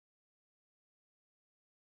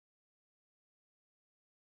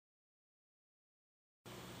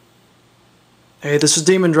Hey, this is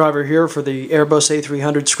Demondriver here for the Airbus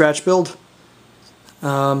A300 scratch build.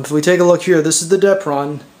 If we take a look here, this is the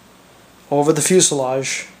depron over the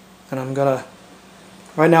fuselage, and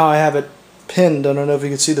right now I have it pinned. I don't know if you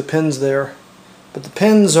can see the pins there, but the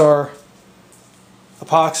pins are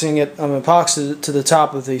epoxying it. I'm epoxied it to the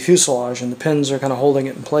top of the fuselage, and the pins are kind of holding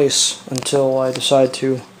it in place until I decide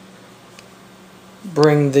to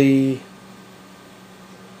bring this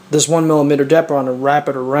 1mm depron and wrap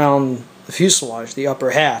it around the fuselage, the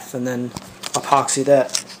upper half, and then epoxy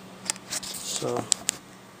that. So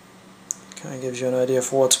kind of gives you an idea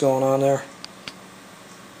for what's going on there.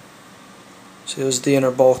 See, those are the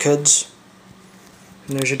inner bulkheads,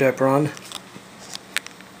 and there's your depron.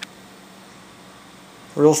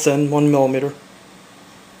 Real thin, 1mm.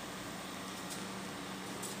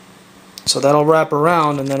 So that'll wrap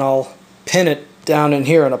around, and then I'll pin it down in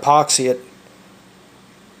here and epoxy it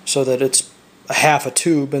so that it's a half a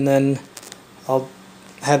tube, and then I'll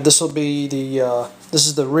have this will be the this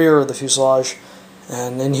is the rear of the fuselage,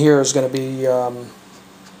 and in here is going to be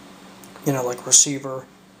you know, like receiver.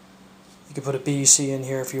 You can put a BC in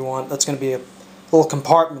here if you want. That's going to be a little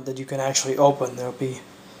compartment that you can actually open. There'll be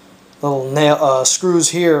little nail screws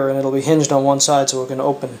here, and it'll be hinged on one side so it can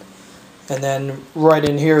open. And then right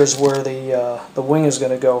in here is where the wing is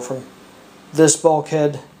going to go, from this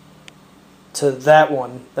bulkhead to that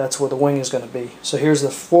one. That's where the wing is going to be. So here's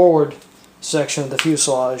the forward section of the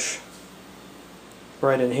fuselage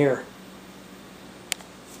right in here.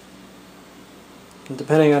 And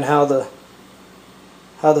depending on how the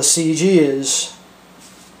CG is,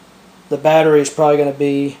 the battery is probably going to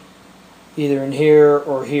be either in here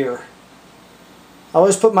or here. I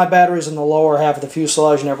always put my batteries in the lower half of the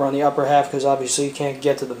fuselage, never on the upper half, because obviously you can't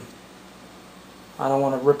get to them. I don't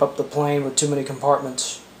want to rip up the plane with too many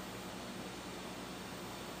compartments.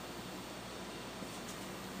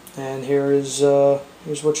 And here's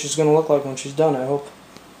what she's going to look like when she's done, I hope.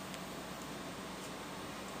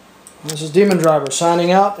 This is Demondriver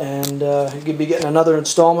signing out, and you'll be getting another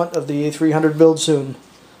installment of the A300 build soon.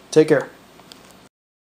 Take care.